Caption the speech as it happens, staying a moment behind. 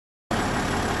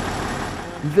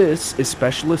This is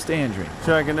Specialist Andrew.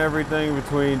 Checking everything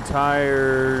between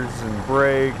tires and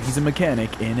brakes. He's a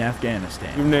mechanic in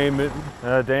Afghanistan. You name it.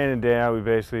 Day in and day out, we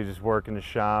basically just work in the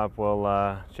shop.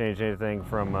 We'll change anything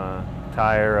from a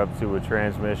tire up to a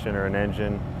transmission or an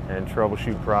engine and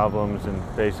troubleshoot problems and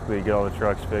basically get all the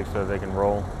trucks fixed so they can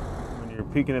roll. When you're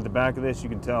peeking at the back of this, you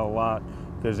can tell a lot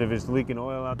because if it's leaking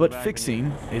oil out the back. But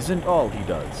fixing isn't all he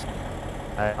does.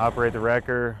 I operate the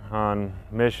wrecker on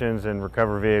missions and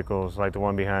recover vehicles like the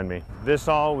one behind me. This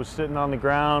all was sitting on the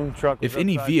ground. Truck was If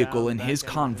any vehicle upside in down, his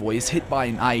back convoy is hit by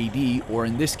an IED, or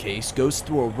in this case, goes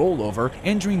through a rollover,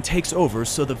 Andrew takes over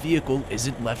so the vehicle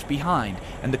isn't left behind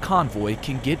and the convoy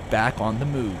can get back on the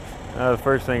move. The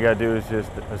first thing you gotta do is just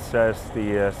assess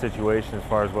the situation as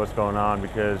far as what's going on,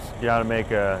 because you gotta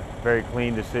make a very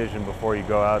clean decision before you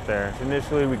go out there.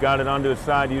 Initially, we got it onto its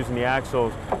side using the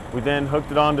axles. We then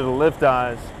hooked it onto the lift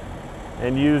eyes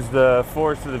and used the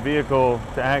force of the vehicle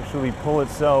to actually pull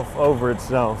itself over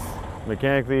itself.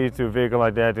 Mechanically, to a vehicle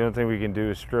like that, the only thing we can do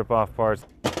is strip off parts,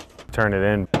 turn it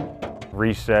in,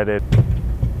 reset it,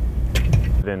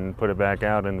 then put it back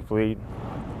out in the fleet.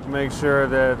 Make sure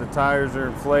that the tires are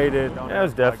inflated. Yeah, it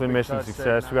was definitely mission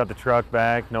success. We got the truck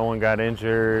back, no one got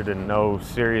injured, and no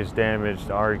serious damage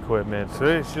to our equipment.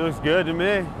 So she looks good to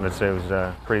me. I'd say it was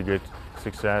a pretty good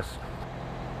success.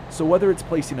 So whether it's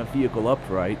placing a vehicle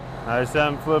upright, I just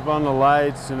have him flip on the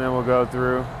lights and then we'll go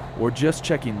through. or just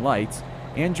checking lights,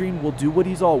 Andrew will do what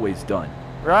he's always done.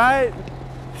 Right?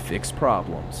 Fix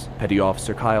problems. Petty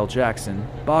Officer Kyle Jackson,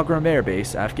 Bagram Air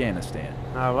Base, Afghanistan.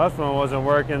 Last one wasn't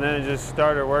working, then it just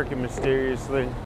started working mysteriously.